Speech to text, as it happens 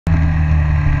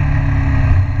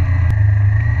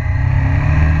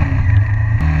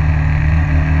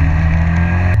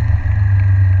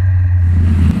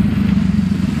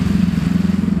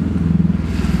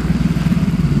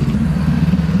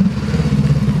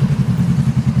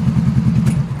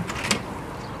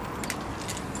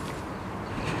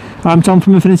I'm Tom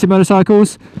from Infinity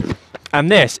Motorcycles. And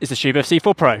this is the Schuberth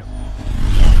C4 Pro.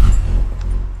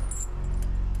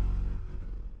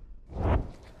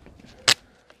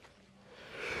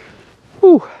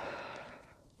 Whew.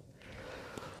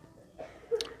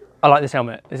 I like this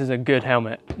helmet. This is a good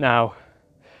helmet. Now,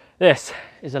 this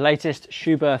is the latest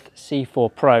Schuberth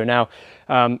C4 Pro. Now,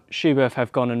 Schuberth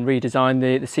have gone and redesigned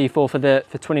the C4 for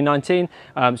 2019.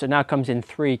 So it now comes in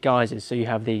three guises. So you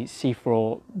have the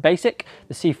C4 Basic,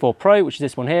 the C4 Pro, which is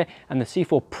this one here, and the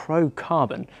C4 Pro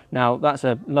Carbon. Now, that's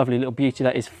a lovely little beauty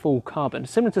that is full carbon,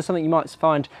 similar to something you might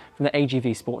find from the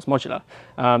AGV Sports Modular.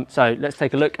 So let's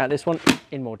take a look at this one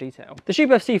in more detail. The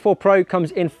Schuberth C4 Pro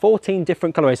comes in 14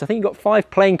 different colorways. I think you've got 5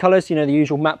 plain colors, you know, the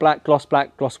usual matte black, gloss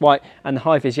white, and the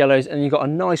high-vis yellows, and you've got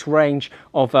a nice range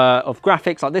of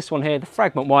graphics like this one here, the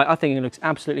fragment white. I think it looks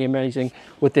absolutely amazing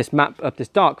with this this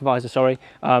dark visor, sorry.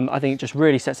 I think it just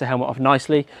really sets the helmet off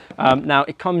nicely. Now,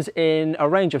 it comes in a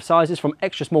range of sizes from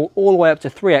extra small all the way up to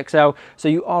 3XL, so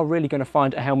you are really going to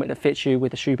find a helmet that fits you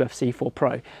with the Schuberth C4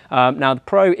 Pro. Now, the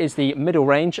Pro is the middle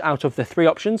range out of the 3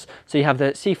 options. So you have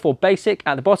the C4 Basic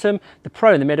at the bottom, the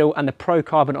Pro in the middle, and the Pro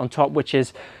Carbon on top, which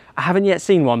is, I haven't yet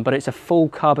seen one, but it's a full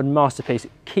carbon masterpiece.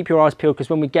 Keep your eyes peeled, because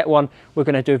when we get one, we're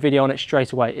going to do a video on it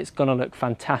straight away. It's going to look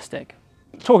fantastic.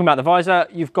 Talking about the visor,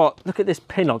 you've got, look at this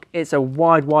pin lock. It's a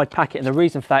wide packet, and the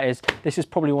reason for that is this is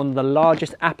probably one of the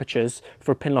largest apertures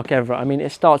for a pin lock ever. I mean,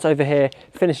 it starts over here,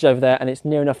 finishes over there, and it's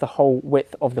near enough the whole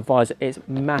width of the visor. It's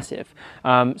massive.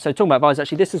 So talking about visor,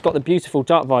 actually, this has got the beautiful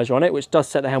dark visor on it, which does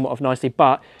set the helmet off nicely,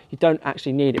 but you don't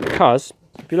actually need it, because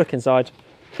if you look inside,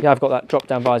 you have got that drop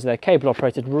down visor there, cable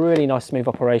operated, really nice smooth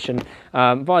operation.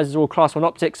 Visors are all class 1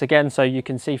 optics again, so you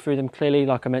can see through them clearly,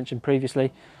 like I mentioned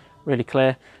previously. Really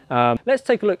clear. Let's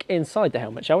take a look inside the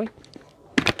helmet, shall we?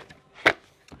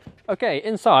 Okay,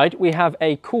 inside we have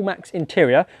a Coolmax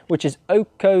interior, which is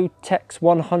Ocotex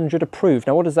 100 approved.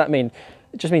 Now, what does that mean?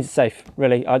 It just means it's safe,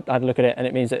 really. I had a look at it, and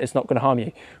it means that it's not going to harm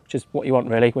you, which is what you want,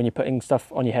 really, when you're putting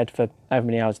stuff on your head for however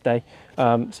many hours a day.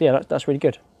 So yeah, that's really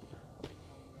good.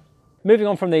 Moving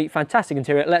on from the fantastic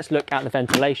interior, let's look at the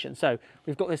ventilation. So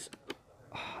we've got this,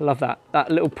 oh, I love that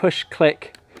little push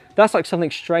click. That's like something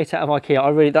straight out of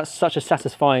IKEA. That's such a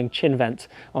satisfying chin vent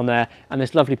on there, and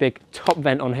this lovely big top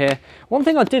vent on here. One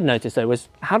thing I did notice though was,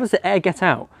 how does the air get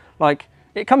out? Like,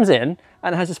 it comes in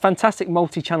and it has this fantastic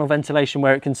multi-channel ventilation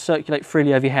where it can circulate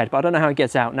freely over your head, but I don't know how it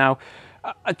gets out. Now,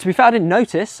 to be fair, I didn't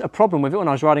notice a problem with it when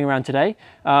I was riding around today.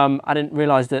 I didn't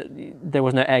realise that there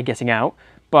was no air getting out,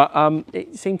 but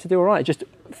it seemed to do all right. It just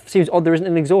seems odd there isn't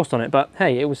an exhaust on it, but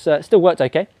hey, it was still worked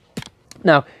okay.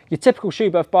 Now, your typical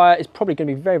Schuberth buyer is probably going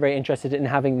to be very interested in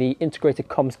having the integrated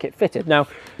comms kit fitted. Now,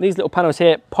 these little panels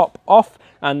here pop off,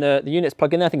 and the units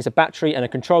plug in there. I think it's a battery and a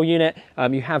control unit.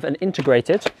 You have an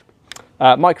integrated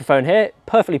microphone here,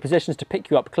 perfectly positioned to pick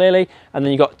you up clearly, and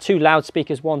then you've got 2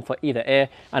 loudspeakers, one for either ear,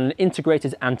 and an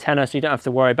integrated antenna, so you don't have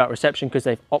to worry about reception because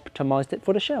they've optimized it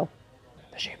for the show.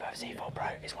 The Schuberth C4 Pro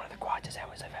is one of the quietest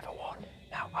helmets I've ever worn.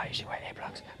 Now, I usually wear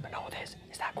earplugs, but not with this.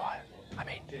 It's that quiet. I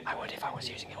mean, I would if I was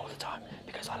using it all the time,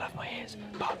 because I love my ears,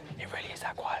 but it really is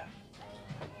that quiet.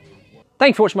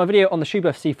 Thank you for watching my video on the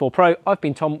Schuberth C4 Pro. I've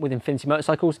been Tom with Infinity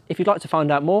Motorcycles. If you'd like to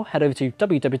find out more, head over to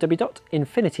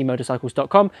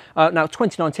www.infinitymotorcycles.com. Now,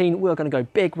 2019, we're going to go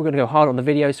big. We're going to go hard on the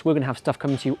videos. We're going to have stuff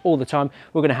coming to you all the time.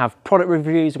 We're going to have product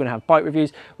reviews. We're going to have bike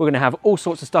reviews. We're going to have all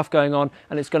sorts of stuff going on,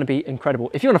 and it's going to be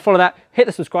incredible. If you want to follow that, hit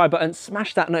the subscribe button,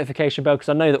 smash that notification bell, because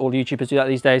I know that all YouTubers do that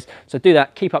these days. So do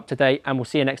that, keep up to date, and we'll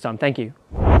see you next time. Thank you.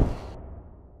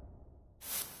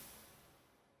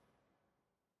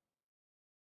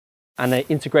 And an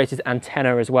integrated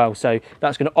antenna as well, so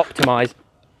that's going to optimize.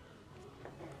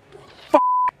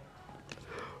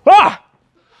 Ah!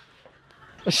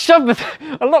 I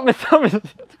locked my thumb in.